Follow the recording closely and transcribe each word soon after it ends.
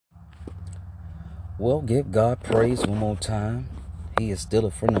Well, give God praise one more time. He is still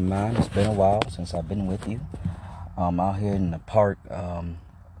a friend of mine. It's been a while since I've been with you. Out here in the park, out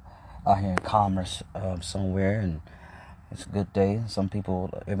here in Commerce somewhere, and it's a good day. Some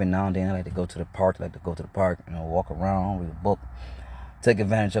people, every now and then, I like to go to the park. Walk around, read a book. Take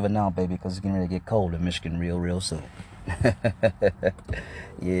advantage of it now, baby, because it's getting ready to get cold in Michigan real soon.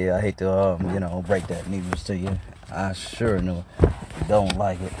 Yeah, I hate to, break that news to you. I sure know don't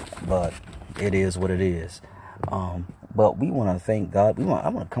like it, but it is what it is. But we want to thank God. I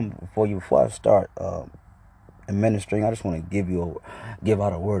want to come before you before I start ministering. I just want to give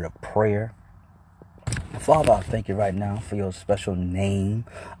out a word of prayer. Father, I thank you right now for your special name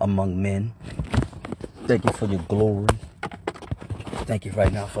among men. Thank you for your glory. Thank you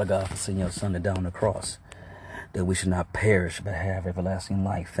right now, Father God, for sending your Son to die on the cross, that we should not perish but have everlasting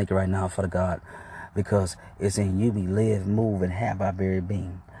life. Thank you right now, Father God, because it's in you we live, move, and have our very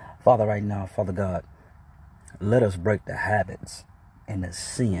being. Father, right now, Father God, let us break the habits and the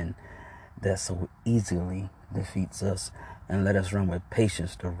sin that so easily defeats us, and let us run with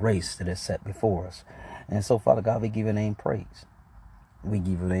patience the race that is set before us. And so, Father God, we give your name praise. We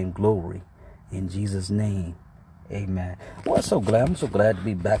give your name glory. In Jesus' name, amen. Well, I'm so glad to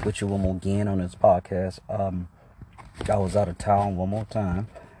be back with you one more again on this podcast. I was out of town one more time.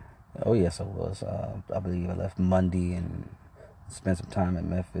 Oh, yes, I was. I believe I left Monday and spent some time in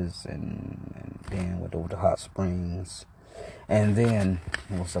Memphis and then went over to Hot Springs. And then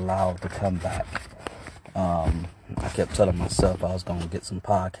was allowed to come back. I kept telling myself I was going to get some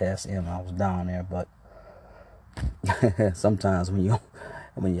podcasts in when I was down there, but sometimes when you're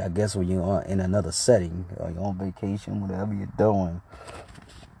in another setting, or you're on vacation, whatever you're doing,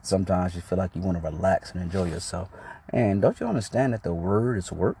 sometimes you feel like you want to relax and enjoy yourself. And don't you understand that the word is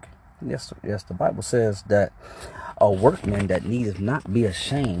work? Yes, the Bible says that a workman that needeth not be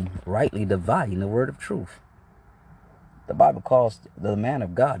ashamed, rightly dividing the word of truth. The Bible calls the man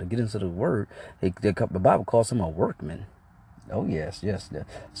of God to get into the word. The Bible calls him a workman. Oh, yes.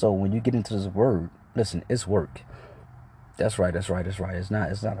 So when you get into this word, listen, it's work. That's right. It's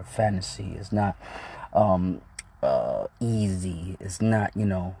not a fantasy. It's not easy. It's not,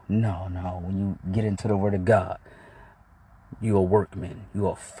 no. When you get into the word of God, you're a workman.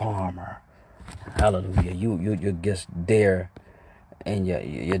 You're a farmer. Hallelujah. You're just there, and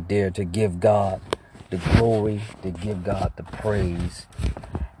you're there to give God the glory, to give God the praise,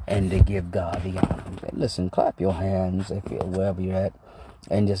 and to give God the honor. Listen, clap your hands if you're wherever you're at,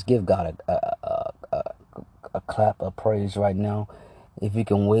 and just give God a clap of praise right now. If you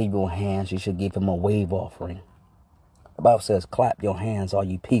can wave your hands, you should give him a wave offering. The Bible says, clap your hands, all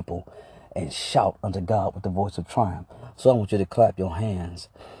you people, and shout unto God with the voice of triumph. So I want you to clap your hands.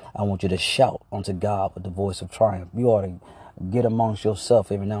 I want you to shout unto God with the voice of triumph. You ought to get amongst yourself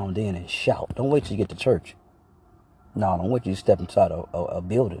every now and then and shout. Don't wait till you get to church. No, don't wait till you step inside a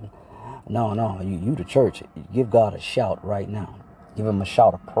building. No, you the church. Give God a shout right now. Give him a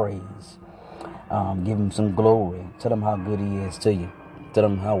shout of praise. Give him some glory. Tell him how good he is to you. Tell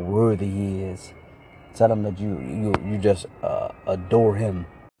him how worthy he is. Tell him that you just adore him.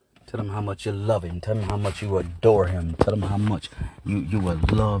 Tell him how much you love him. Tell him how much you adore him. Tell him how much you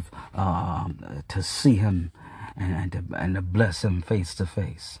would love to see him and to bless him face to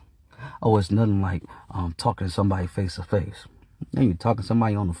face. Oh, it's nothing like talking to somebody face to face. Then you're talking to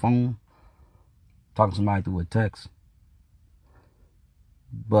somebody on the phone, talking to somebody through a text.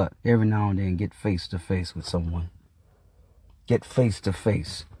 But every now and then, get face to face with someone. Get face to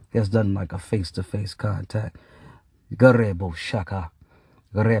face. There's nothing like a face to face contact. Garebo shaka.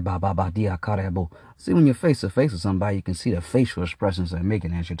 See, when you're face to face with somebody, you can see the facial expressions they're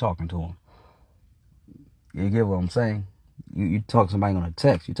making as you're talking to them. You get what I'm saying? You talk to somebody on a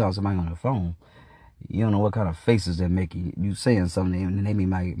text, you talk to somebody on the phone, you don't know what kind of faces they're making. You saying something, and they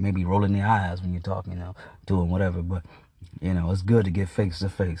may be rolling their eyes when you're talking, to them, whatever. But it's good to get face to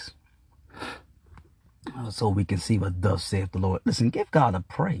face, so we can see what thus saith the Lord. Listen, give God the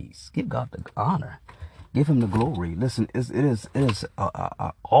praise, give God the honor. Give him the glory. Listen, it is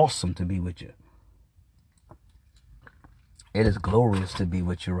awesome to be with you. It is glorious to be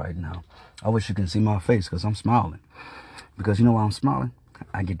with you right now. I wish you can see my face because I'm smiling. Because you know why I'm smiling?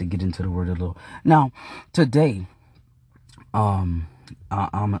 I get to get into the word a little. Now, today, I'm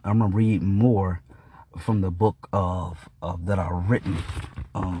gonna read more from the book of that I've written,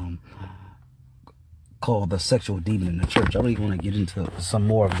 called The Sexual Demon in the Church. I really want to get into some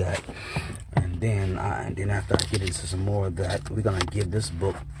more of that. And then after I get into some more of that, we're going to give this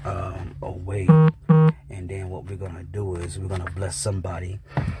book away. And then what we're going to do is we're going to bless somebody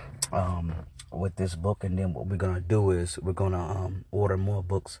with this book. And then what we're going to do is we're going to order more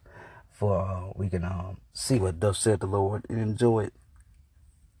books for we can see what thus said the Lord and enjoy it.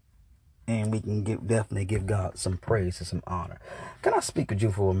 And we can definitely give God some praise and some honor. Can I speak with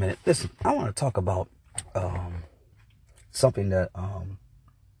you for a minute? Listen, I want to talk about something that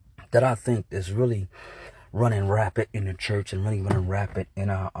I think is really running rapid in the church and really running rapid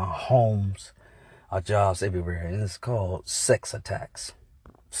in our homes, our jobs, everywhere. And it's called sex attacks.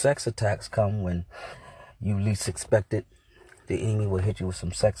 Sex attacks come when you least expect it. The enemy will hit you with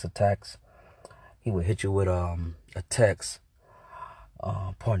some sex attacks. He will hit you with a text,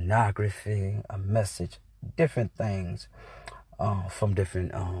 pornography, a message, different things from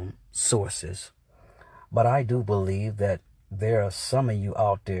different sources. But I do believe that there are some of you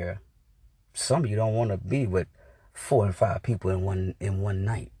out there, some of you don't want to be with 4 and 5 people in one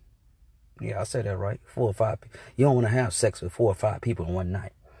night. Yeah, I said that right. 4 or 5. You don't want to have sex with 4 or 5 people in one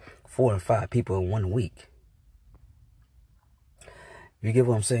night. 4 and 5 people in 1 week. You get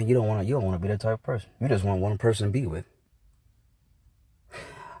what I'm saying? You don't want to be that type of person. You just want one person to be with.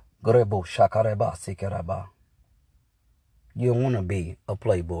 You don't want to be a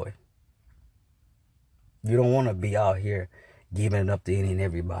playboy. You don't want to be out here giving it up to any and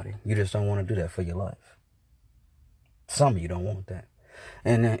everybody. You just don't want to do that for your life. Some of you don't want that.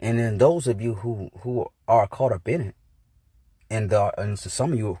 And then those of you who are caught up in it, and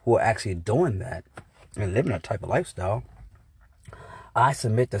some of you who are actually doing that and living that type of lifestyle, I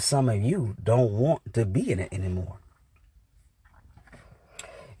submit that some of you don't want to be in it anymore.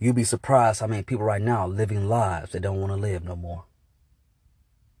 You'd be surprised how many people right now are living lives that don't want to live no more.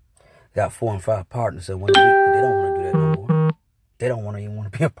 Got 4 and 5 partners in 1 week, but they don't want to do that no more. They don't even want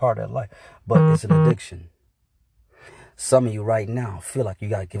to be a part of that life. But it's an addiction. Some of you right now feel like you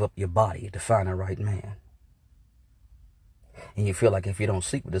got to give up your body to find the right man. And you feel like if you don't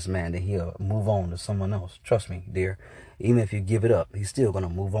sleep with this man, then he'll move on to someone else. Trust me, dear. Even if you give it up, he's still going to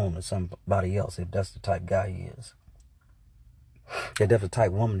move on to somebody else if that's the type guy he is. If that's the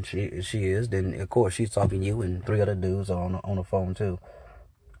type woman she is, then of course she's talking to you and 3 other dudes on the phone too.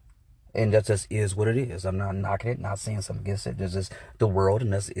 And that just is what it is. I'm not knocking it, not saying something against it. This is the world,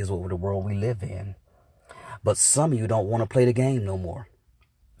 and this is what the world we live in. But some of you don't want to play the game no more.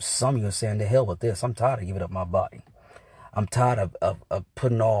 Some of you are saying, to hell with this. I'm tired of giving up my body. I'm tired of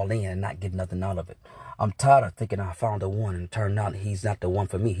putting all in and not getting nothing out of it. I'm tired of thinking I found the one and turned out he's not the one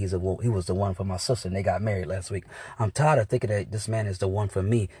for me. He was the one for my sister, and they got married last week. I'm tired of thinking that this man is the one for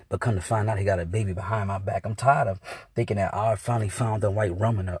me, but come to find out he got a baby behind my back. I'm tired of thinking that I finally found the right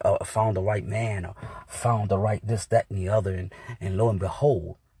woman, or found the right man, or found the right this, that, and the other, and lo and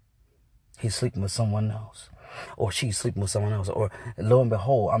behold, he's sleeping with someone else. Or she's sleeping with someone else. Or lo and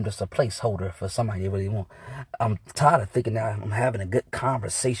behold, I'm just a placeholder for somebody they really want. I'm tired of thinking that I'm having a good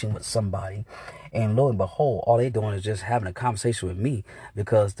conversation with somebody, and lo and behold, all they're doing is just having a conversation with me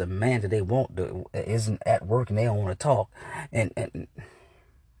because the man that they want isn't at work and they don't want to talk. And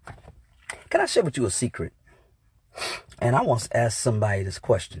can I share with you a secret? And I once asked somebody this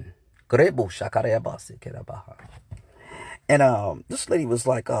question. And this lady was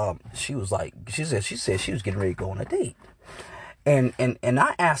like, she said she was getting ready to go on a date. And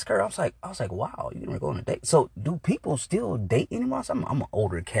I asked her, I was like, wow, you getting ready to go on a date? So do people still date anymore? So I'm an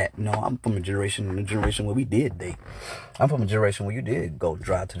older cat. You know, I'm from the generation where we did date. I'm from a generation where you did go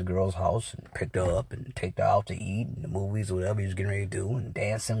drive to the girl's house and pick her up and take her out to eat and the movies, whatever you was getting ready to do, and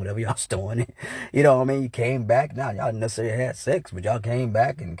dancing, whatever y'all was doing. You know what I mean? You came back. Now, y'all didn't necessarily had sex, but y'all came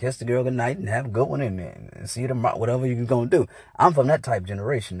back and kissed the girl goodnight and have a good one and see you tomorrow, whatever you're going to do. I'm from that type of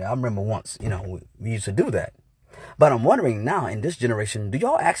generation. I remember once, you know, we used to do that. But I'm wondering now, in this generation, do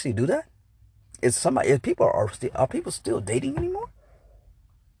y'all actually do that? Are people still dating anymore?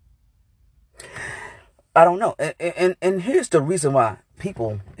 I don't know. And here's the reason why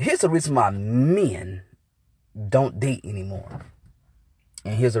men don't date anymore.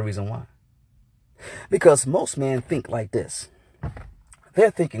 And here's the reason why. Because most men think like this.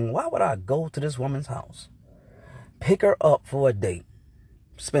 They're thinking, why would I go to this woman's house, pick her up for a date,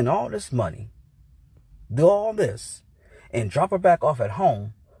 spend all this money, do all this, and drop her back off at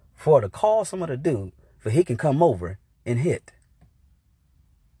home for her to call some other dude for he can come over and hit?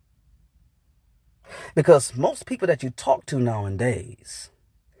 Because most people that you talk to nowadays,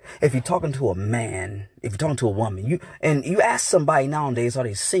 if you're talking to a man, if you're talking to a woman, you ask somebody nowadays, are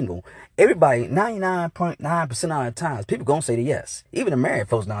they single? Everybody, 99.9% of the times, people gonna say yes. Even the married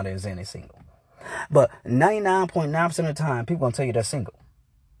folks nowadays saying they're single. But 99.9% of the time, people gonna tell you they're single.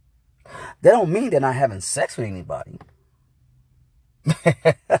 That don't mean they're not having sex with anybody.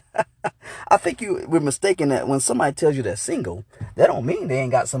 I think we're mistaken that when somebody tells you they're single, that don't mean they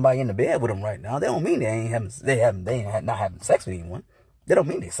ain't got somebody in the bed with them right now. They don't mean they ain't not having sex with anyone. They don't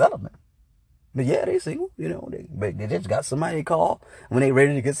mean they're celibate. But yeah, they single, you know. They just got somebody to call when they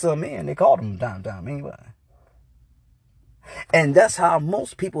ready to get something in. They call them time to time anyway. And that's how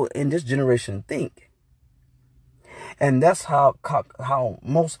most people in this generation think. And that's how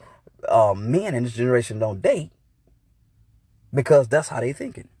most men in this generation don't date, because that's how they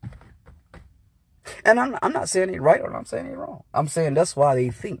thinking. And I'm not saying it right or I'm saying it wrong. I'm saying that's why they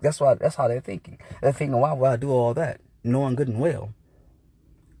think. That's how they're thinking. They're thinking, why would I do all that, knowing good and well?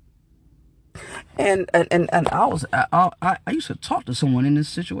 And I used to talk to someone in this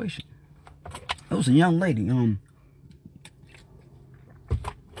situation. It was a young lady,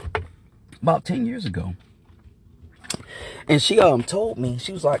 about 10 years ago. And she told me,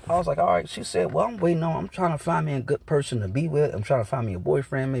 she was like, I was like, all right. She said, well, I'm trying to find me a good person to be with. I'm trying to find me a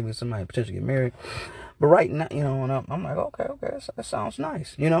boyfriend, maybe somebody potentially get married. But right now, and I'm like, okay, that sounds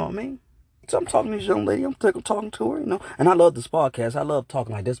nice. You know what I mean? So I'm talking to this young lady. I'm talking to her, And I love this podcast. I love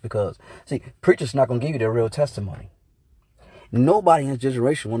talking like this because, see, preachers not going to give you their real testimony. Nobody in this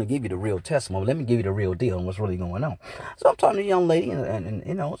generation want to give you the real testimony. Let me give you the real deal and what's really going on. So I'm talking to the young lady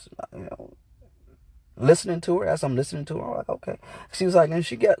and listening to her. As I'm listening to her, I'm like, okay. She was like, and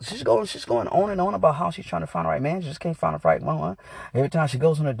she's going on and on about how she's trying to find the right man. She just can't find the right one. Every time she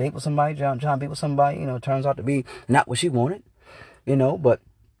goes on a date with somebody, trying to be with somebody, it turns out to be not what she wanted, but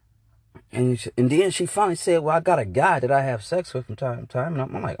and then she finally said, well, I got a guy that I have sex with from time to time.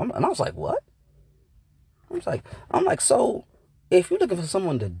 And I was like, what? I'm like, so if you're looking for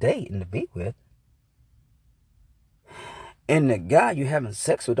someone to date and to be with, and the guy you having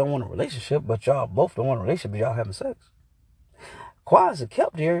sex with don't want a relationship, but y'all both don't want a relationship, but y'all having sex. Quiet as it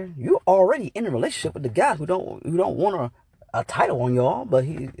kept there, you're already in a relationship with the guy who don't want a title on y'all, but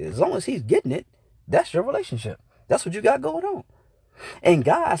as long as he's getting it, that's your relationship. That's what you got going on. And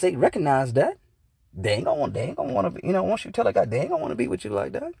guys, they recognize that. They ain't gonna want to, once you tell a guy they ain't gonna want to be with you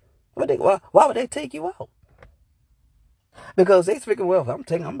like that. Why would they take you out? Because they figure, well, I'm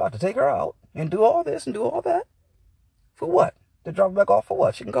about to take her out and do all this and do all that. For what? To drop her back off for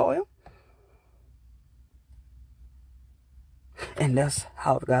what? She can call him. And that's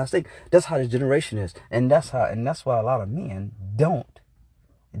how the guys think. That's how the generation is. And that's why a lot of men don't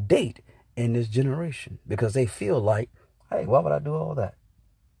date in this generation. Because they feel like, hey, why would I do all that?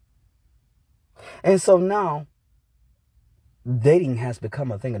 And so now, dating has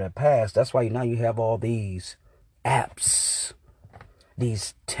become a thing of the past. That's why now you have all these apps,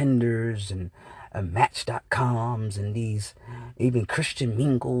 these Tinders and Match.coms and these even Christian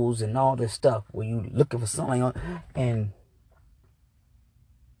Mingles and all this stuff where you looking for something and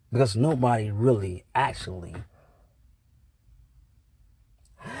because nobody really actually.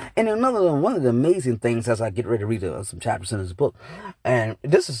 And one of the amazing things as I get ready to read some chapters in this book, and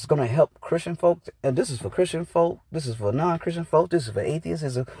this is going to help Christian folk, and this is for Christian folk, this is for non-Christian folk, this is for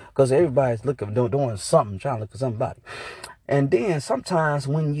atheists, because everybody's looking, doing something, trying to look for somebody. And then sometimes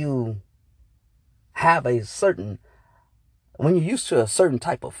when you have when you're used to a certain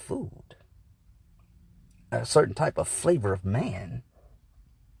type of food, a certain type of flavor of man,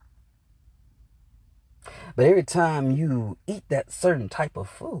 but every time you eat that certain type of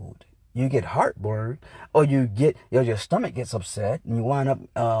food, you get heartburn, or your stomach gets upset, and you wind up,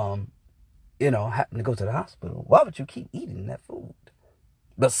 having to go to the hospital. Why would you keep eating that food?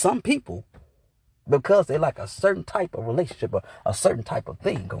 But some people, because they like a certain type of relationship or a certain type of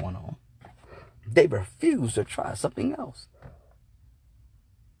thing going on, they refuse to try something else.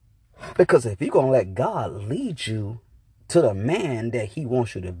 Because if you're going to let God lead you to the man that he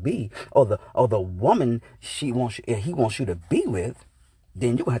wants you to be, or the woman he wants you to be with,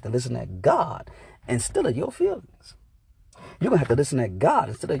 then you're going to have to listen to God instead of your feelings. You're going to have to listen to God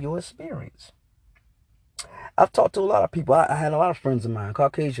instead of your experience. I've talked to a lot of people. I had a lot of friends of mine,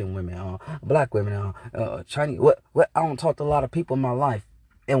 Caucasian women, black women, Chinese. I don't talk to a lot of people in my life.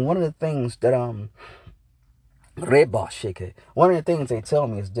 And one of the things that Red Boss Shaker, one of the things they tell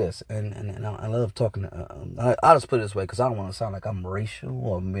me is this, and I love talking. I'll just put it this way, because I don't want to sound like I'm racial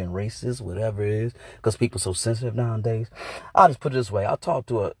or being racist, whatever it is, because people are so sensitive nowadays. I'll just put it this way. I talk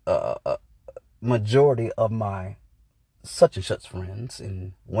to a majority of my such and such friends,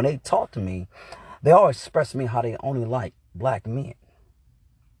 and when they talk to me, they always express to me how they only like black men.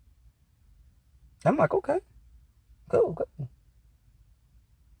 I'm like, okay, cool.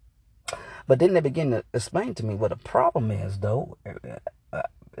 But then they begin to explain to me what the problem is, though.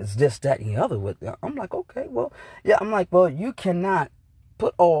 It's just that and the other. I'm like, okay, well, yeah. I'm like, well, you cannot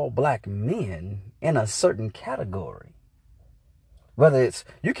put all black men in a certain category. Whether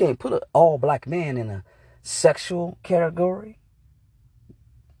you can't put all black men in a sexual category.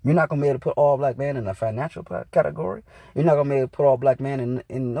 You're not going to be able to put all black men in a financial category. You're not going to be able to put all black men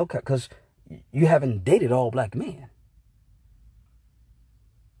in no, because you haven't dated all black men.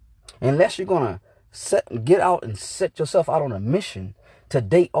 Unless you're going to get out and set yourself out on a mission to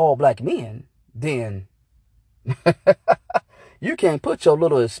date all black men, then you can't put your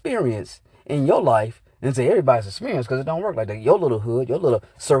little experience in your life and say everybody's experience, because it don't work like that. Your little hood, your little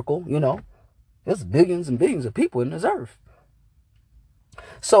circle, there's billions and billions of people in this earth.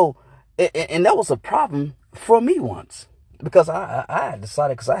 So, and that was a problem for me once, because I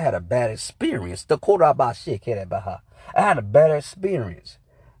decided, because I had a bad experience. I had a bad experience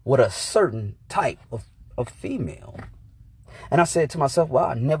with a certain type of female. And I said to myself, well,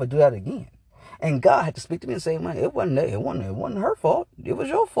 I'll never do that again. And God had to speak to me and say, man, it wasn't her fault. It was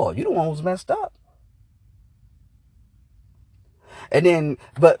your fault. You the one who was messed up. And then,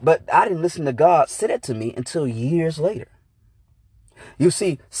 but I didn't listen to God say that to me until years later. You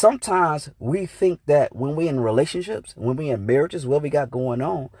see, sometimes we think that when we're in relationships, when we're in marriages, what we got going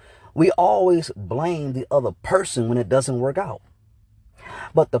on, we always blame the other person when it doesn't work out.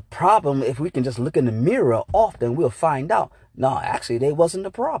 But the problem, if we can just look in the mirror often, we'll find out, no, actually, they wasn't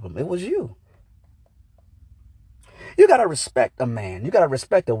the problem. It was you. You got to respect a man. You got to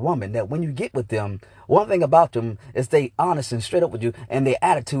respect a woman, that when you get with them, one thing about them is they honest and straight up with you, and their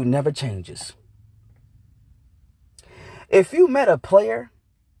attitude never changes. If you met a player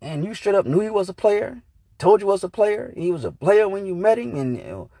and you straight up knew he was a player, told you was a player, he was a player when you met him,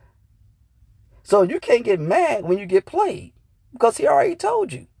 and so you can't get mad when you get played, because he already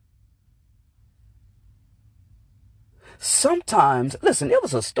told you. Sometimes, listen, there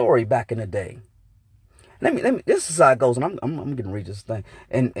was a story back in the day. Let me. This is how it goes, and I'm going to read this thing,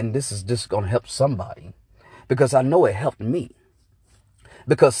 and this is just going to help somebody, because I know it helped me.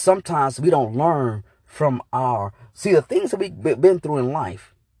 Because sometimes we don't learn from the things that we've been through in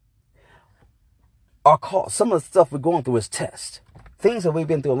life are called, some of the stuff we're going through is tests. Things that we've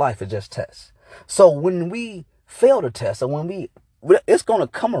been through in life are just tests. So when we fail the test, or it's going to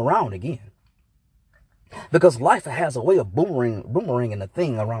come around again. Because life has a way of boomeranging the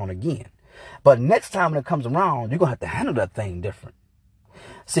thing around again. But next time when it comes around, you're going to have to handle that thing different.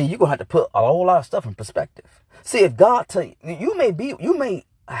 See, you're going to have to put a whole lot of stuff in perspective. See, if God tell you, you may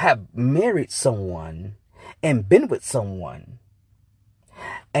have married someone and been with someone,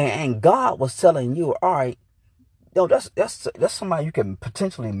 and God was telling you, all right, that's somebody you can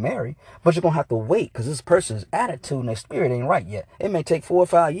potentially marry, but you're going to have to wait, because this person's attitude and their spirit ain't right yet. It may take 4 or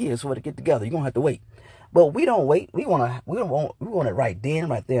 5 years for it to get together. You're going to have to wait. But we don't wait. We want it right then,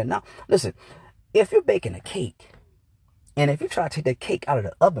 right there. Now, listen, if you're baking a cake, and if you try to take that cake out of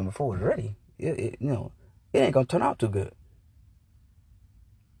the oven before it's ready, it ain't going to turn out too good.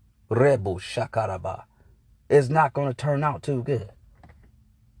 Rebo shakaraba. It's not going to turn out too good.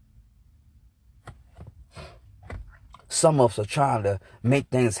 Some of us are trying to make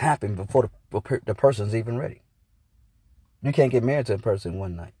things happen before the person's even ready. You can't get married to a person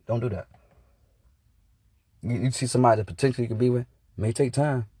one night. Don't do that. You see somebody that potentially you could be with, it may take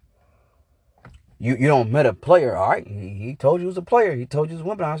time. You don't met a player, all right? He told you he was a player. He told you he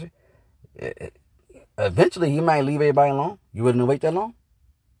was a womanizer. Eventually, he might leave everybody alone. You wouldn't wait that long?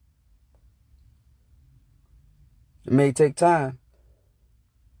 It may take time.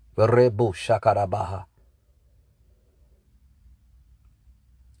 Rebo shakarabaha.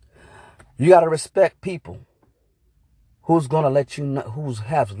 You got to respect people who's going to let you know,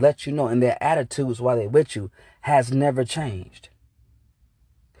 have let you know, and their attitudes while they're with you has never changed.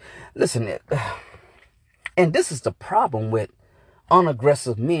 Listen, and this is the problem with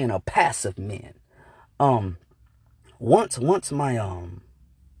unaggressive men or passive men. Once my I'll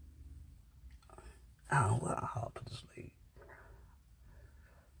put this lady.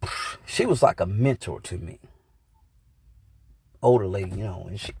 She was like a mentor to me. Older lady,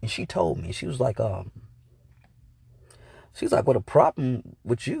 and she told me, she was like, she's like, well, the problem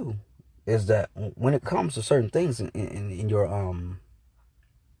with you is that when it comes to certain things in your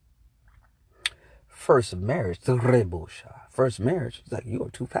first marriage, it's like you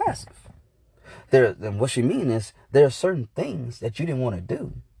are too passive. And what she mean is there are certain things that you didn't want to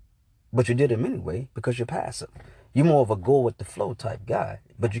do, but you did them anyway because you're passive. You're more of a go with the flow type guy,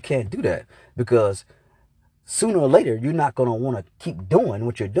 but you can't do that because sooner or later you're not going to want to keep doing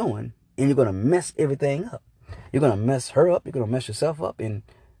what you're doing, and you're going to mess everything up. You're going to mess her up. You're going to mess yourself up. And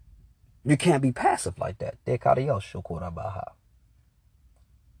you can't be passive like that.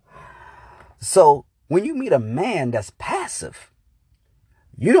 So when you meet a man that's passive,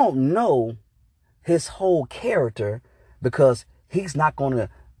 you don't know his whole character, because he's not going to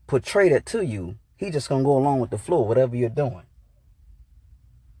portray that to you. He's just going to go along with the flow, whatever you're doing.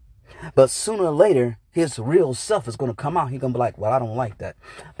 But sooner or later, his real self is going to come out. He's going to be like, well, I don't like that.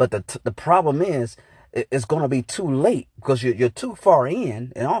 But the problem is, it's going to be too late because you're too far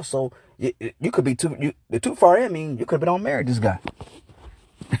in. And also, you could be you're too far in. I mean, you could have been on married this guy.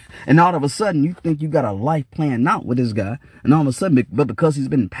 And all of a sudden, you think you got a life planned out with this guy. And all of a sudden, but because he's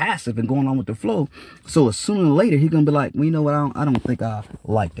been passive and going on with the flow, so as sooner or later, he's going to be like, well, you know what, I don't think I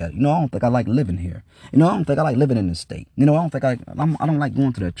like that. You know, I don't think I like living here. You know, I don't think I like living in this state. You know, I don't like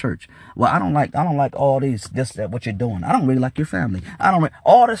going to the church. Well, I don't like all these, just that what you're doing. I don't really like your family.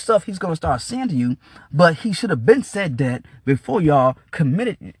 All this stuff he's going to start saying to you, but he should have been said that before y'all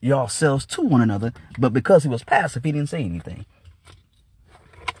committed yourselves to one another. But because he was passive, he didn't say anything.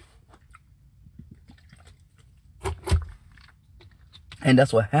 And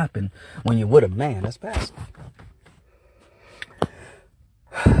that's what happened when you're with a man that's passive.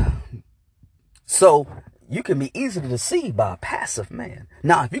 So you can be easily deceived by a passive man.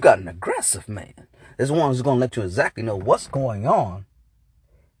 Now, if you got an aggressive man, this one who's going to let you exactly know what's going on,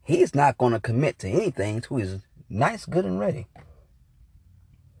 he's not going to commit to anything until he's nice, good, and ready.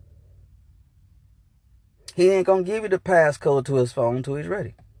 He ain't going to give you the passcode to his phone until he's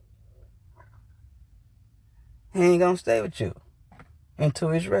ready. He ain't going to stay with you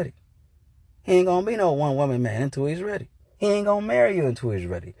until he's ready. He ain't gonna be no one woman man until he's ready. He ain't gonna marry you until he's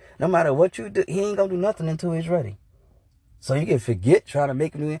ready. No matter what you do, he ain't gonna do nothing until he's ready. So you can forget trying to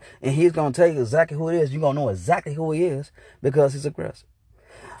make him, and he's gonna tell you exactly who it is. You're gonna know exactly who he is because he's aggressive.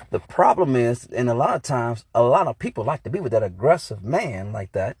 The problem is, and a lot of times, a lot of people like to be with that aggressive man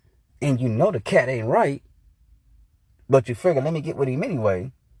like that, and you know the cat ain't right, but you figure, let me get with him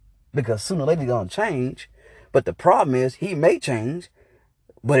anyway, because sooner or later he's gonna change. But the problem is, he may change,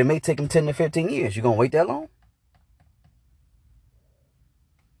 but it may take him 10 to 15 years. You going to wait that long?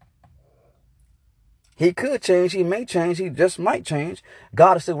 He could change. He may change. He just might change.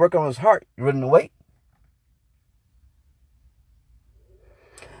 God is still working on his heart. You willing to wait?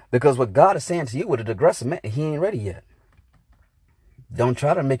 Because what God is saying to you with an aggressive man, he ain't ready yet. Don't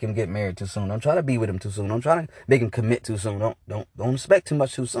try to make him get married too soon. Don't try to be with him too soon. Don't try to make him commit too soon. Don't expect too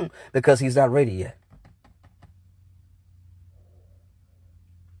much too soon because he's not ready yet.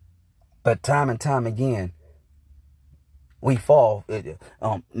 But time and time again, we fall.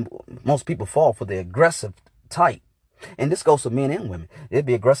 Most people fall for the aggressive type. And this goes for men and women. It'd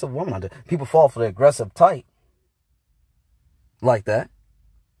be aggressive women out there. People fall for the aggressive type like that.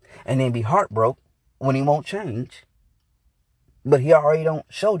 And then be heartbroken when he won't change. But he already don't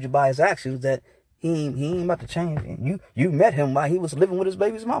showed you by his actions that he ain't about to change. And you met him while he was living with his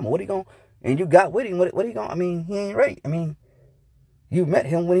baby's mama. What he gonna, and you got with him, what he gonna, I mean, he ain't ready. I mean, you met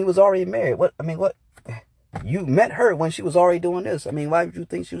him when he was already married. What? You met her when she was already doing this. I mean, why would you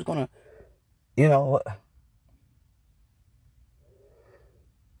think she was going to,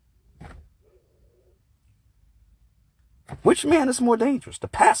 Which man is more dangerous? The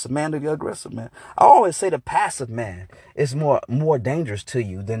passive man or the aggressive man? I always say the passive man is more dangerous to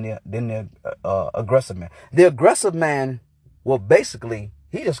you than the aggressive man. The aggressive man, well, basically,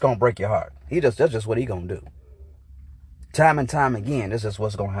 he just going to break your heart. That's just what he going to do. Time and time again, this is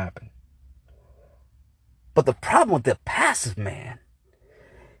what's going to happen. But the problem with the passive man,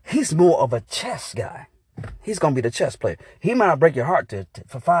 he's more of a chess guy. He's going to be the chess player. He might break your heart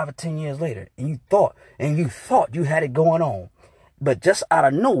for 5 or 10 years later. And you thought you had it going on. But just out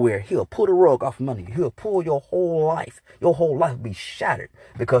of nowhere, he'll pull the rug off from under you. He'll pull your whole life. Your whole life will be shattered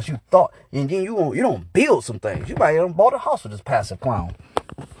because you thought, and then you don't build some things. You might have bought a house with this passive clown.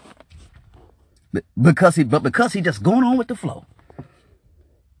 Because he just going on with the flow.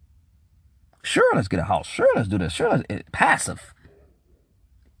 Sure, let's get a house. Sure, let's do this. Sure, passive.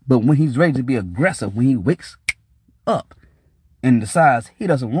 But when he's ready to be aggressive, when he wakes up and decides he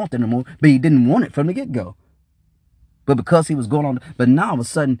doesn't want that anymore, but he didn't want it from the get-go. But because he was going on, but now all of a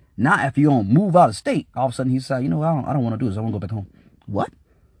sudden, after you don't move out of state, all of a sudden he decided, I don't want to do this. I want to go back home. What?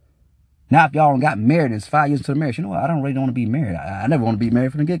 Now if y'all got married and it's 5 years into the marriage, you know what? I don't really want to be married. I never want to be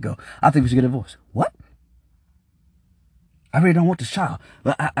married from the get-go. I think we should get a divorce. What? I really don't want this child.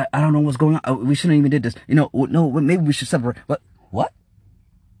 But I don't know what's going on. We shouldn't even did this. No, maybe we should separate. But what?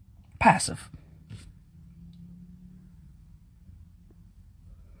 Passive.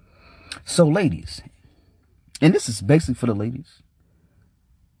 So ladies, and this is basically for the ladies,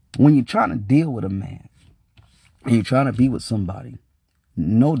 when you're trying to deal with a man and you're trying to be with somebody,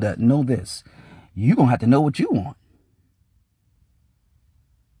 know this. You're going to have to know what you want.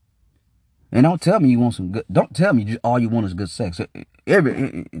 And don't tell me you want some good. Don't tell me all you want is good sex.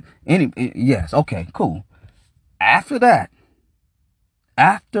 Yes, okay, cool. After that,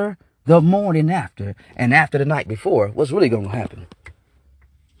 after the morning after, and after the night before, what's really going to happen?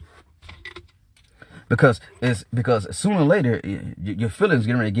 Because sooner or later your feelings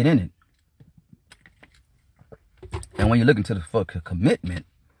getting ready to get in it. And when you're looking to the for commitment,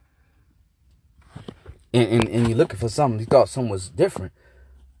 and you're looking for something, you thought something was different.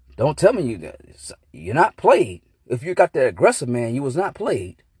 Don't tell me you're not played. If you got that aggressive man, you was not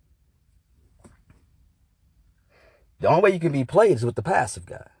played. The only way you can be played is with the passive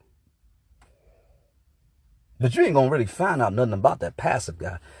guy. But you ain't going to really find out nothing about that passive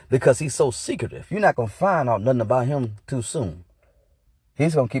guy because he's so secretive. You're not going to find out nothing about him too soon.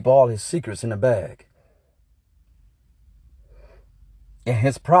 He's going to keep all his secrets in the bag. And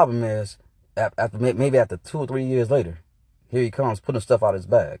his problem is, maybe after 2 or 3 years later, here he comes putting stuff out of his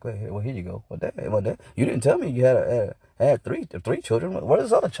bag. Well, here you go. What that? You didn't tell me you had three children. Where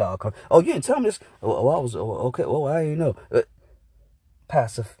does this other child come? Oh, you didn't tell me this. Oh, I was okay. Well, I didn't know.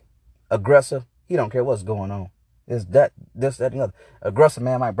 Passive, aggressive. He don't care what's going on. Is that this, that, and the other. Aggressive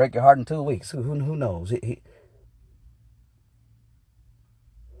man might break your heart in 2 weeks. Who knows?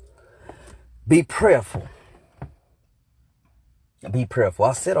 Be prayerful. Be prayerful.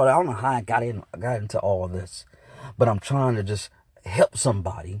 I said all that. I don't know how I got into all of this, but I'm trying to just help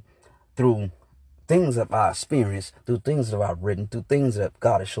somebody through things that I experienced, through things that I've written, through things that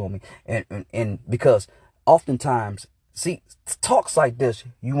God has shown me, and because oftentimes, see, talks like this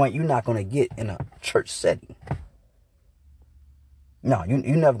you're not going to get in a church setting. No, you're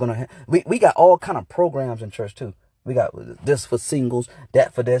never going to. We got all kind of programs in church too. We got this for singles,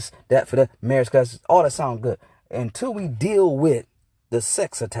 that for this, that for that, marriage classes. All that sound good until we deal with the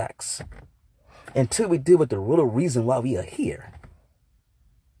sex attacks, until we deal with the real reason why we are here.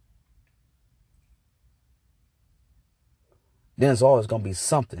 Then there's always going to be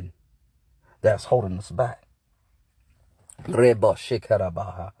something that's holding us back. And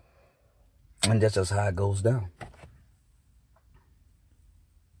that's just how it goes down.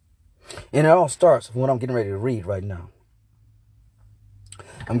 And it all starts with what I'm getting ready to read right now.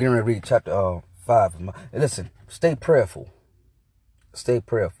 I'm getting ready to read chapter 5. Listen, stay prayerful. Stay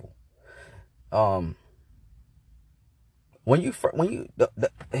prayerful. Here's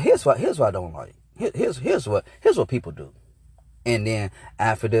what I don't like. Here's what people do. And then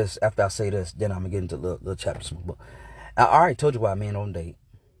after I say this, then I'm gonna get into little chapters from the book. I already told you why men don't date.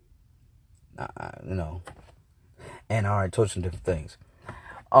 And I already told you some different things.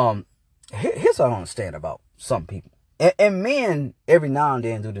 Here's what I don't understand about some people. And men every now and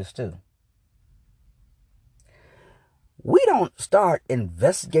then do this too. We don't start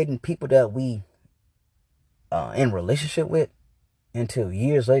investigating people that we in relationship with until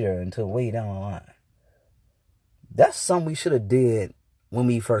years later, until way down the line. That's something we should have did when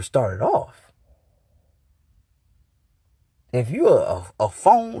we first started off. If you're a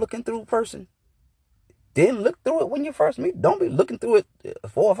phone looking through person, didn't look through it when you first meet, don't be looking through it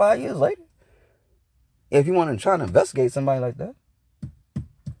 4 or 5 years later. If you want to try to investigate somebody like that,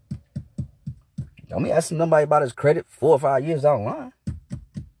 don't be asking somebody about his credit 4 or 5 years down the line.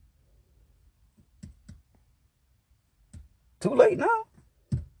 Too late now.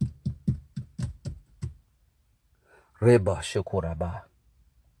 Reba Shukuraba.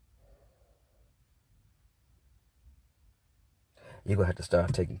 You're going to have to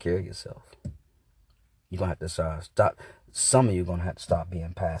start taking care of yourself. You're going to have to stop. Some of you are going to have to stop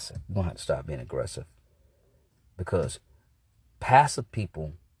being passive. You're going to have to stop being aggressive. Because passive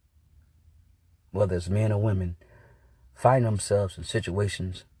people, whether it's men or women, find themselves in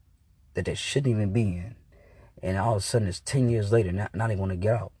situations that they shouldn't even be in. And all of a sudden, it's 10 years later, not even want to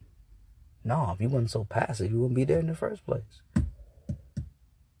get out. No, if you wasn't so passive, you wouldn't be there in the first place.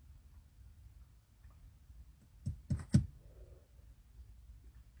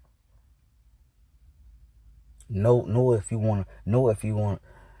 Know if you want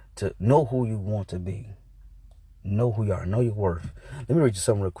to know who you want to be. Know who you are. Know your worth. Let me read you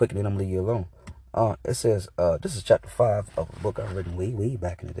something real quick, and then I'm going to leave you alone. It says, this is chapter 5 of a book I've written way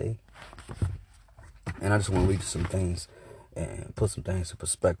back in the day. And I just want to read you some things and put some things in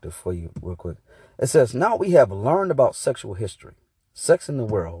perspective for you real quick. It says, now we have learned about sexual history, sex in the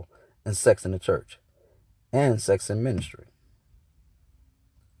world, and sex in the church, and sex in ministry.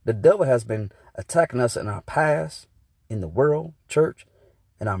 The devil has been attacking us in our past, in the world, church,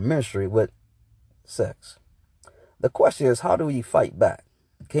 and our ministry with sex. The question is, how do we fight back?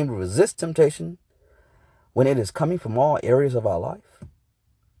 Can we resist temptation when it is coming from all areas of our life?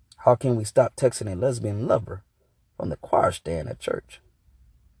 How can we stop texting a lesbian lover from the choir stand at church?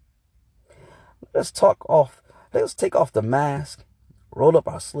 Let's take off the mask, roll up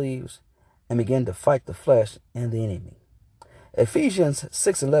our sleeves, and begin to fight the flesh and the enemy. Ephesians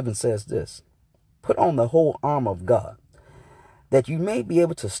 6:11 says this, put on the whole armor of God, that you may be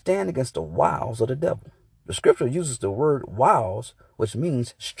able to stand against the wiles of the devil. The scripture uses the word wiles, which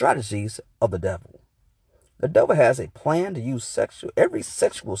means strategies of the devil. The devil has a plan to use every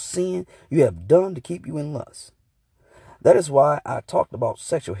sexual sin you have done to keep you in lust. That is why I talked about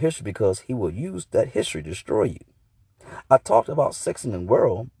sexual history, because he will use that history to destroy you. I talked about sex in the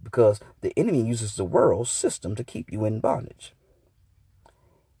world because the enemy uses the world system to keep you in bondage.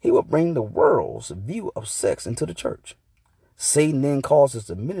 He will bring the world's view of sex into the church. Satan then causes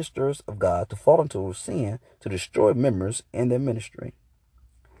the ministers of God to fall into sin to destroy members in their ministry.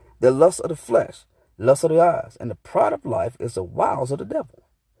 The lust of the flesh, lust of the eyes, and the pride of life is the wiles of the devil.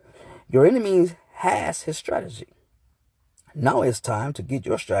 Your enemy has his strategy. Now it's time to get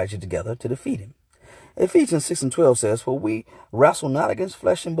your strategy together to defeat him. Ephesians 6:12 says, "For we wrestle not against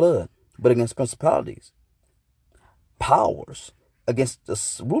flesh and blood, but against principalities, powers, against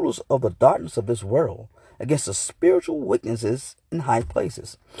the rulers of the darkness of this world, against the spiritual weaknesses in high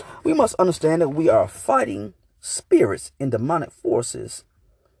places." We must understand that we are fighting spirits and demonic forces,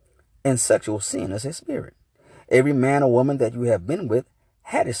 and sexual sin is a spirit. Every man or woman that you have been with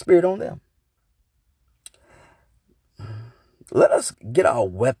had a spirit on them. Let us get our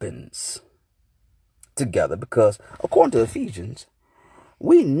weapons together, because according to Ephesians,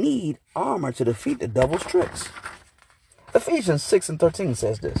 we need armor to defeat the devil's tricks. Ephesians 6:13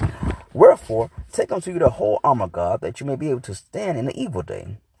 says this, "Wherefore, take unto you the whole armor of God, that you may be able to stand in the evil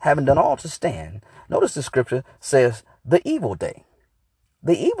day, having done all to stand." Notice the scripture says the evil day.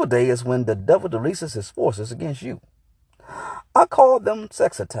 The evil day is when the devil releases his forces against you. I call them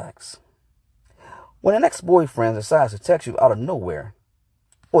sex attacks. When an ex-boyfriend decides to text you out of nowhere,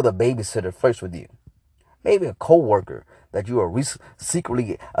 or the babysitter flirts with you, maybe a coworker that you are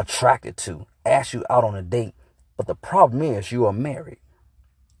secretly attracted to asks you out on a date, but the problem is you are married.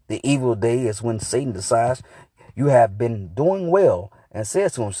 The evil day is when Satan decides you have been doing well and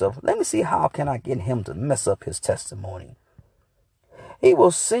says to himself, "Let me see how can I get him to mess up his testimony." He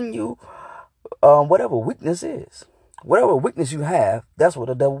will send you whatever weakness is. Whatever weakness you have, that's what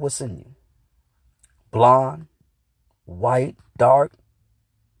the devil will send you. Blonde, white, dark,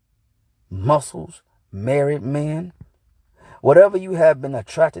 muscles, married men. Whatever you have been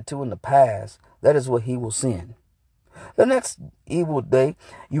attracted to in the past, that is what he will send. The next evil day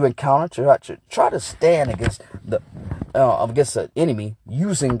you encounter, try to stand against the enemy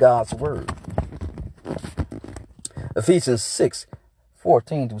using God's word. Ephesians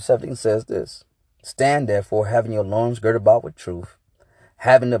 6:14-17 says this, "Stand therefore, having your loins girded about with truth,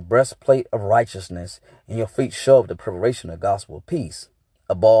 having the breastplate of righteousness, and your feet shod with the preparation of the gospel of peace.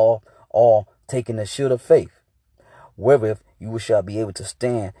 Above all, taking the shield of faith, wherewith you shall be able to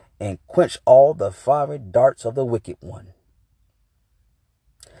stand and quench all the fiery darts of the wicked one.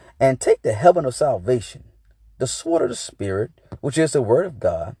 And take the helmet of salvation, the sword of the Spirit, which is the word of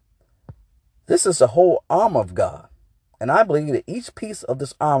God." This is the whole armor of God. And I believe that each piece of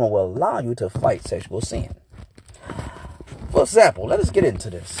this armor will allow you to fight sexual sin. For example, let us get into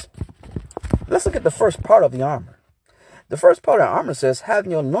this. Let's look at the first part of the armor. The first part of the armor says,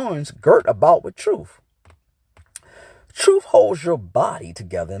 "Having your loins girt about with truth." Truth holds your body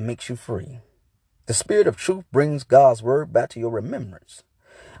together and makes you free. The spirit of truth brings God's word back to your remembrance.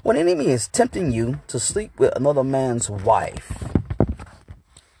 When an enemy is tempting you to sleep with another man's wife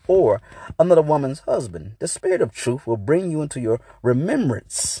or another woman's husband, the spirit of truth will bring you into your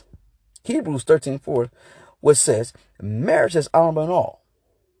remembrance. Hebrews 13:4, which says, "Marriage is honorable in all,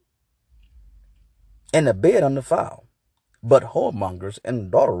 and the bed undefiled, but whoremongers and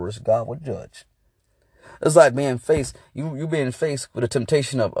adulterers God will judge." It's like being faced, you being faced with the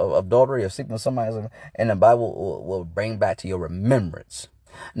temptation of adultery or sleeping with somebody else, and the Bible will bring back to your remembrance.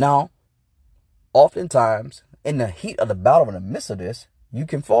 Now, oftentimes, in the heat of the battle, in the midst of this, you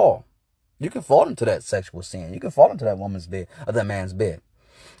can fall. You can fall into that sexual sin. You can fall into that woman's bed or that man's bed.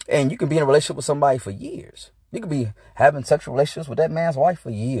 And you can be in a relationship with somebody for years. You could be having sexual relations with that man's wife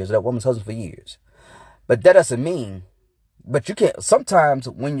for years, or that woman's husband for years. But that doesn't mean, but you can't, sometimes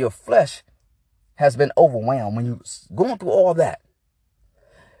when your flesh has been overwhelmed, when you're going through all that,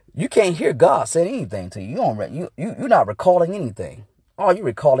 you can't hear God say anything to you. You're not recalling anything. All you're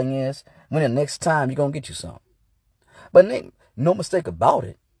recalling is when the next time you're going to get you something. But no mistake about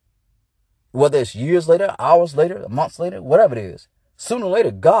it. Whether it's years later, hours later, months later, whatever it is, sooner or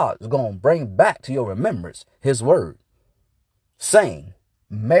later, God is going to bring back to your remembrance his word, saying,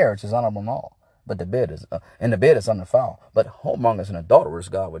 "Marriage is honorable in all, but the bed is undefiled. But whoremongers and adulterers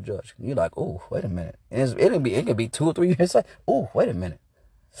God will judge." You're like, "Oh, wait a minute." And it can be 2 or 3 years. Like, "Oh, wait a minute.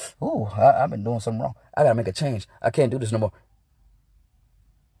 Oh, I've been doing something wrong. I got to make a change. I can't do this no more."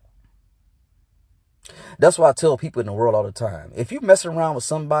 That's why I tell people in the world all the time, if you messing around with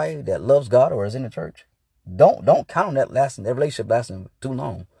somebody that loves God or is in the church, don't count on that relationship lasting too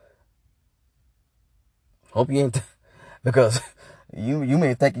long. Hope you ain't, because you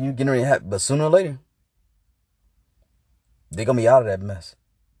may think you getting ready to happen, but sooner or later, they're going to be out of that mess.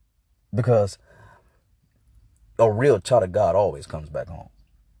 Because a real child of God always comes back home.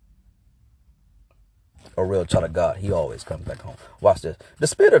 A real child of God, he always comes back home. Watch this. The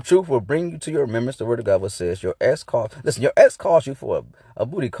Spirit of truth will bring you to your remembrance the word of God, which says your ex calls you for a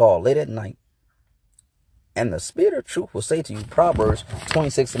booty call late at night. And the Spirit of truth will say to you, Proverbs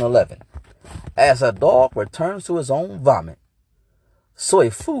 26:11, as a dog returns to his own vomit, so a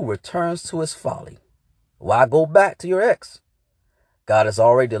fool returns to his folly. Why go back to your ex? God has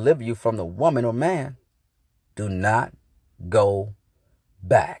already delivered you from the woman or man. Do not go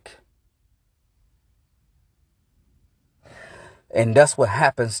back. And that's what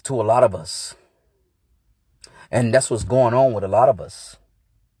happens to a lot of us. And that's what's going on with a lot of us.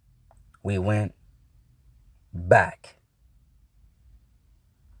 We went back.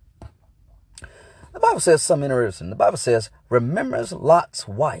 The Bible says something interesting. The Bible says, remembers Lot's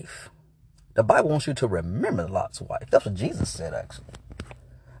wife. The Bible wants you to remember Lot's wife. That's what Jesus said, actually.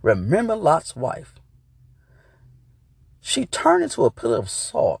 Remember Lot's wife. She turned into a pillar of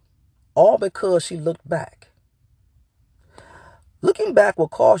salt, all because she looked back. Looking back will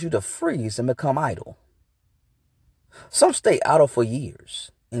cause you to freeze and become idle. Some stay idle for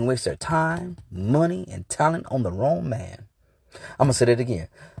years and waste their time, money, and talent on the wrong man. I'm going to say that again.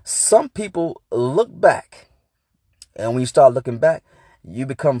 Some people look back, and when you start looking back, you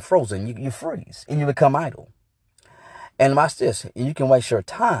become frozen. You freeze, and you become idle. And watch this. You can waste your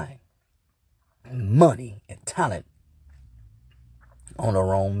time, money, and talent on the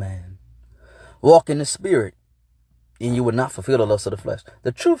wrong man. Walk in the Spirit, and you will not fulfill the lust of the flesh.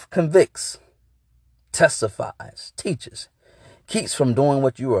 The truth convicts, testifies, teaches, keeps from doing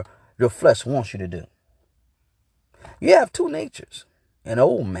what your flesh wants you to do. You have two natures, an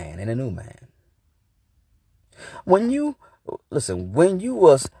old man and a new man. When you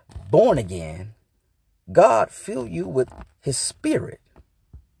was born again, God filled you with his Spirit.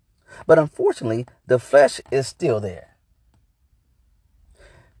 But unfortunately, the flesh is still there.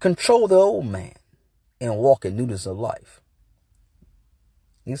 Control the old man and walk in newness of life.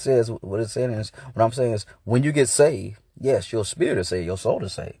 He says, what I'm saying is, when you get saved, yes, your spirit is saved, your soul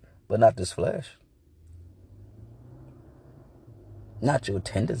is saved, but not this flesh. Not your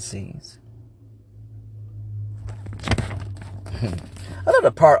tendencies.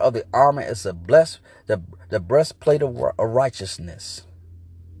 Another part of the armor is the breastplate of righteousness.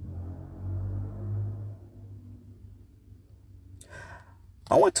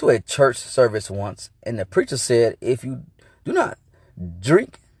 I went to a church service once, and the preacher said, if you do not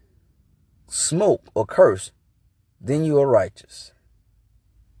drink, smoke, or curse, then you are righteous.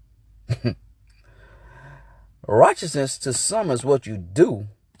 Righteousness to some is what you do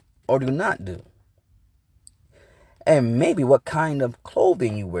or do not do. And maybe what kind of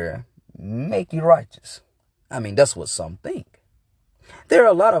clothing you wear make you righteous. I mean, that's what some think. There are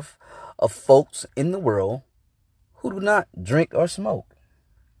a lot of folks in the world who do not drink or smoke.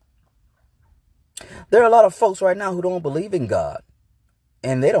 There are a lot of folks right now who don't believe in God,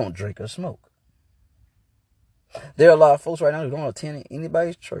 and they don't drink or smoke. There are a lot of folks right now who don't attend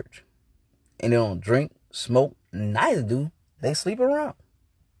anybody's church, and they don't drink, smoke, neither do they sleep around.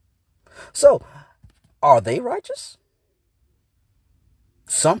 So, are they righteous?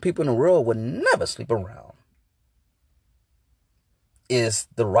 Some people in the world would never sleep around. Is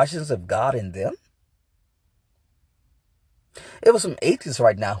the righteousness of God in them? There are some atheists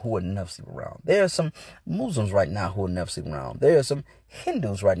right now who would never sleep around. There are some Muslims right now who would never sleep around. There are some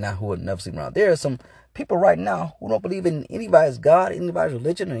Hindus right now who would never sleep around. There are some people right now who don't believe in anybody's God, anybody's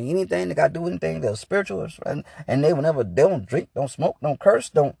religion, or anything that got to do with anything that's spiritual. And they don't drink, don't smoke, don't curse,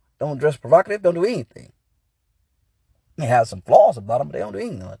 don't dress provocative, don't do anything. They have some flaws about them, but they don't do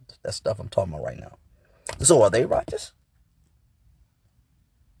anything. That stuff I'm talking about right now. So are they righteous?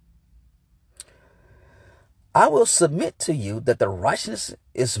 I will submit to you that the righteousness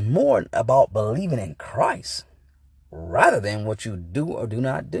is more about believing in Christ rather than what you do or do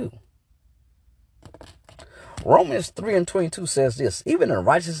not do. Romans 3:22 says this, even the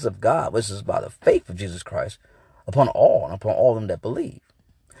righteousness of God, which is by the faith of Jesus Christ, upon all them that believe.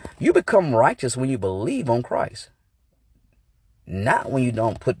 You become righteous when you believe on Christ, not when you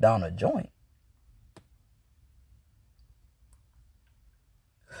don't put down a joint.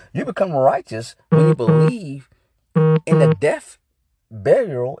 You become righteous when you believe in the death,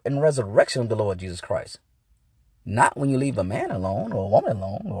 burial, and resurrection of the Lord Jesus Christ. Not when you leave a man alone or a woman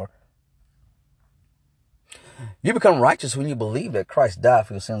alone or You become righteous when you believe that Christ died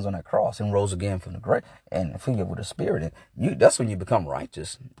for your sins on that cross and rose again from the grave and fill you with the Spirit. And that's when you become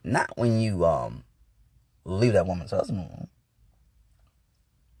righteous, not when you leave that woman's husband.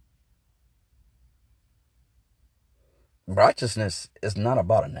 Righteousness is not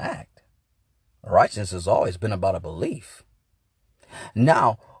about an act. Righteousness has always been about a belief.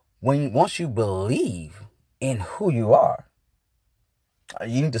 Now, once you believe in who you are,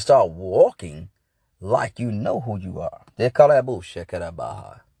 you need to start walking like you know who you are. They call that bullshit.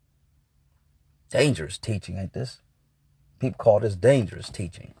 Dangerous teaching, ain't this? People call this dangerous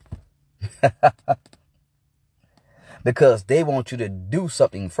teaching. Because they want you to do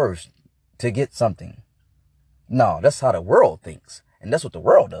something first to get something. No, that's how the world thinks. And that's what the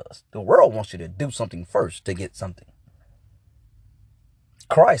world does. The world wants you to do something first to get something.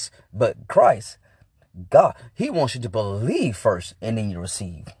 Christ, God, he wants you to believe first and then you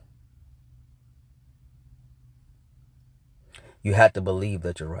receive. You have to believe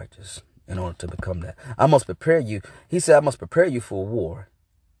that you're righteous in order to become that. I must prepare you. He said, I must prepare you for war.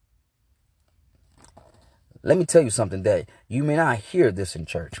 Let me tell you something that you may not hear this in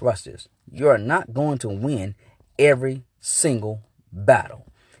church. Watch this. You are not going to win every single battle,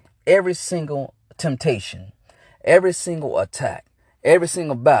 every single temptation, every single attack, every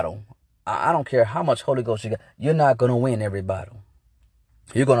single battle. I don't care how much Holy Ghost you got. You're not going to win every battle.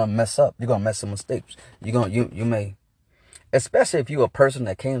 You're going to mess up. You're going to make some mistakes. You may, especially if you're a person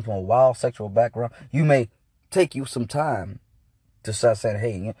that came from a wild sexual background, you may take you some time to start saying,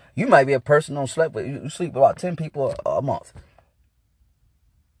 hey, you might be a person who don't sleep, but you sleep with about 10 people a month.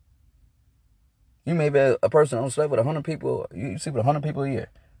 You may be a person who don't sleep with 100 people. You sleep with 100 people a year.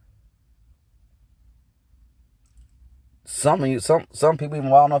 Some people even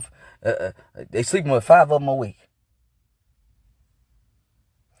wild enough, they sleeping with 5 of them a week.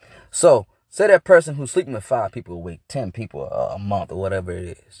 So, say that person who's sleeping with 5 people a week, 10 people a month, or whatever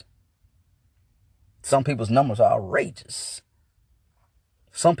it is. Some people's numbers are outrageous.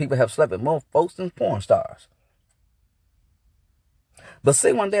 Some people have slept with more folks than porn stars. But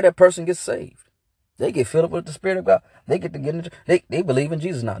say one day that person gets saved. They get filled up with the Spirit of God. They get to get into, they believe in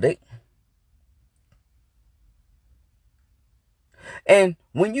Jesus now. And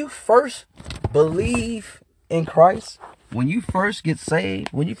when you first believe in Christ, when you first get saved,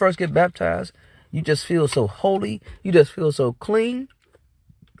 when you first get baptized, you just feel so holy. You just feel so clean.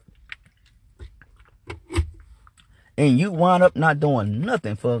 And you wind up not doing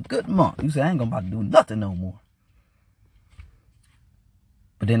nothing for a good month. You say, I ain't gonna about to do nothing no more.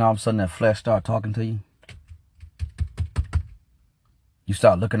 But then all of a sudden that flesh start talking to you. You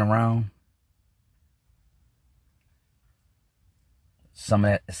start looking around. Some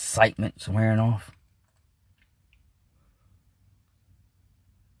of that excitement's wearing off.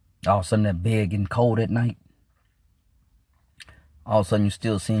 All of a sudden that bed getting cold at night. All of a sudden you're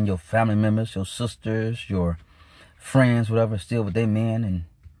still seeing your family members, your sisters, your friends, whatever, still with their men. And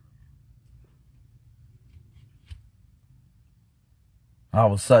all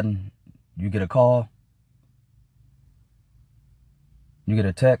of a sudden you get a call. You get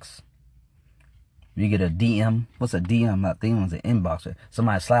a text. You get a DM. What's a DM? I think it's an inbox.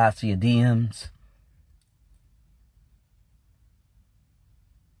 Somebody slides to your DMs.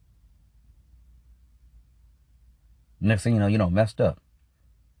 Next thing you know, you don't messed up.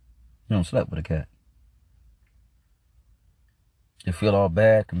 You don't slept with a cat. You feel all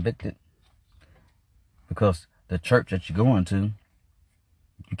bad, convicted. Because the church that you're going to,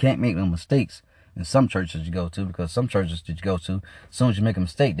 you can't make no mistakes in some churches you go to. Because some churches that you go to, as soon as you make a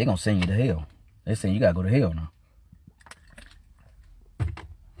mistake, they're going to send you to hell. They're saying you got to go to hell now.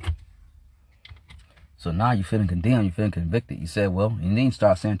 So now you're feeling condemned, you're feeling convicted. You said, well, and then you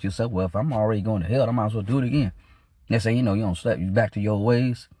start saying to yourself, well, if I'm already going to hell, I might as well do it again. Next thing you know, you don't sleep, you back to your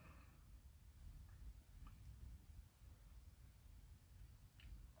ways.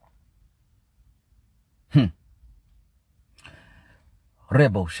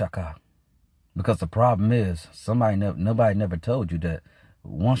 Rebo Shaka. Because the problem is, nobody never told you that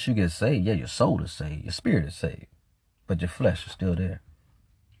once you get saved, yeah, your soul is saved, your spirit is saved, but your flesh is still there.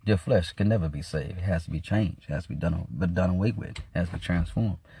 Your flesh can never be saved. It has to be changed. It has to be done away with. It has to be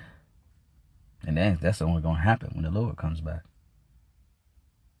transformed. And that's only going to happen when the Lord comes back.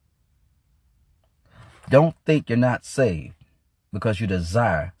 Don't think you're not saved because you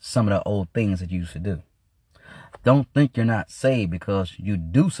desire some of the old things that you used to do. Don't think you're not saved because you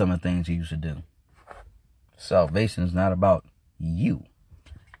do some of the things you used to do. Salvation is not about you,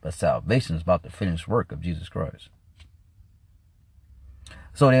 but salvation is about the finished work of Jesus Christ.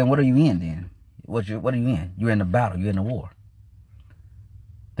 So then what are you in then? What are you in? You're in the battle. You're in the war.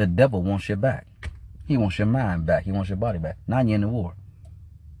 The devil wants your back. He wants your mind back. He wants your body back. Now you're in the war.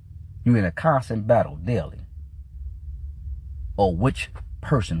 You're in a constant battle daily. Or which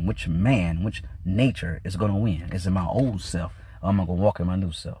person, which man, which nature is going to win? Is it my old self, or am I going to walk in my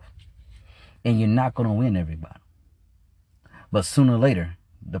new self? And you're not going to win everybody. But sooner or later,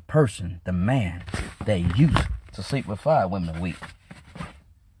 the person, the man that used to sleep with 5 women a week,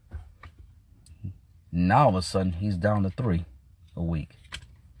 now all of a sudden he's down to 3 a week.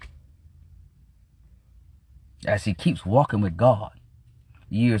 As he keeps walking with God,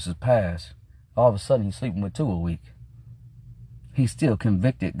 years have passed, all of a sudden he's sleeping with 2 a week. He's still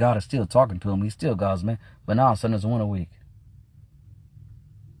convicted. God is still talking to him. He's still God's man. But now all of a sudden it's 1 a week.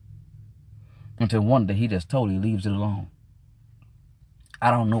 Until one day he just totally leaves it alone. I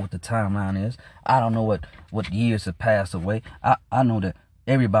don't know what the timeline is. I don't know what years have passed away. I know that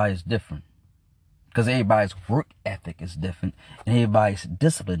everybody's different. Because everybody's work ethic is different. And everybody's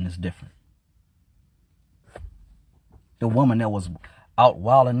discipline is different. The woman that was out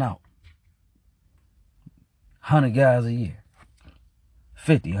wilding out. 100 guys a year.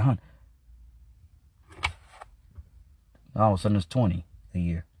 50, 100. All of a sudden it's 20 a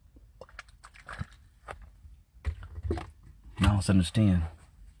year. Now all of a sudden it's 10.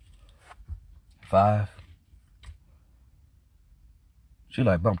 5. She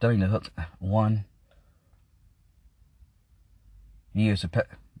like, bump, that ain't the hook. 1. Years of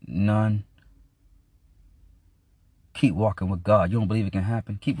none. Keep walking with God. You don't believe it can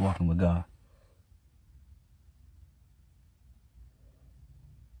happen? Keep walking with God.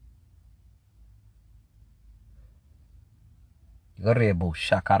 Rebo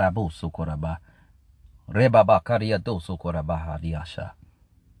shakarabo sokoraba. Reba bakaria do sokoraba hadiasha.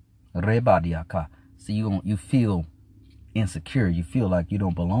 Reba diaka. See, you feel insecure. You feel like you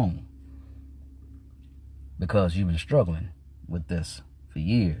don't belong. Because you've been struggling with this for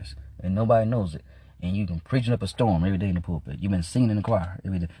years. And nobody knows it. And you've been preaching up a storm every day in the pulpit. You've been singing in the choir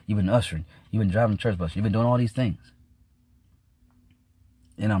every day. You've been ushering. You've been driving the church bus. You've been doing all these things.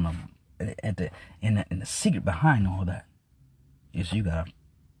 And the secret behind all that is you're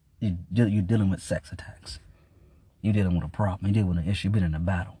dealing with sex attacks. You're dealing with a problem. You're dealing with an issue. You've been in a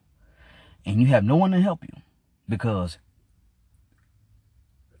battle. And you have no one to help you. Because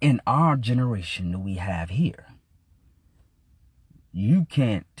in our generation that we have here, you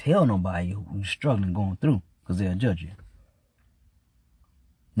can't tell nobody who's struggling going through because they'll judge you.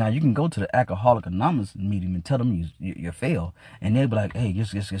 Now, you can go to the Alcoholics Anonymous meeting and tell them you failed, and they'll be like, hey,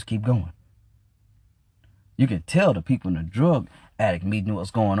 just keep going. You can tell the people in the drug addict meeting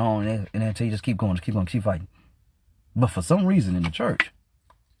what's going on, and they'll tell you just keep going, keep fighting. But for some reason in the church,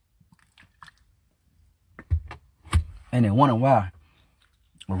 and they wonder why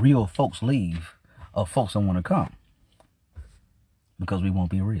real folks leave or folks don't want to come. Because we won't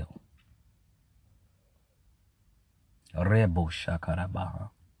be real. Rebo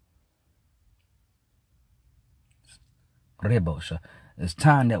shakarabaha. Rebo shak. It's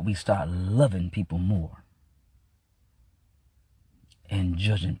time that we start loving people more. And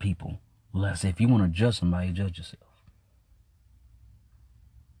judging people less. If you want to judge somebody, judge yourself.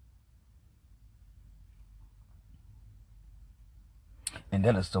 And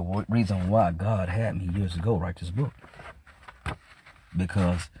that is the reason why God had me years ago write this book.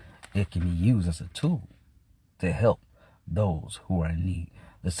 Because it can be used as a tool to help those who are in need.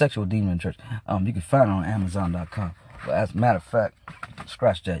 The Sexual Demon Church. You can find it on Amazon.com. But as a matter of fact,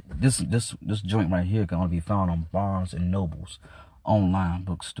 scratch that. This joint right here can only be found on Barnes and Noble's online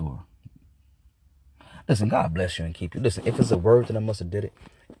bookstore. Listen, God bless you and keep you. Listen, if it's a word, then I must have did it.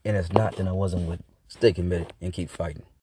 And if it's not, then I wasn't with it. Stay committed and keep fighting.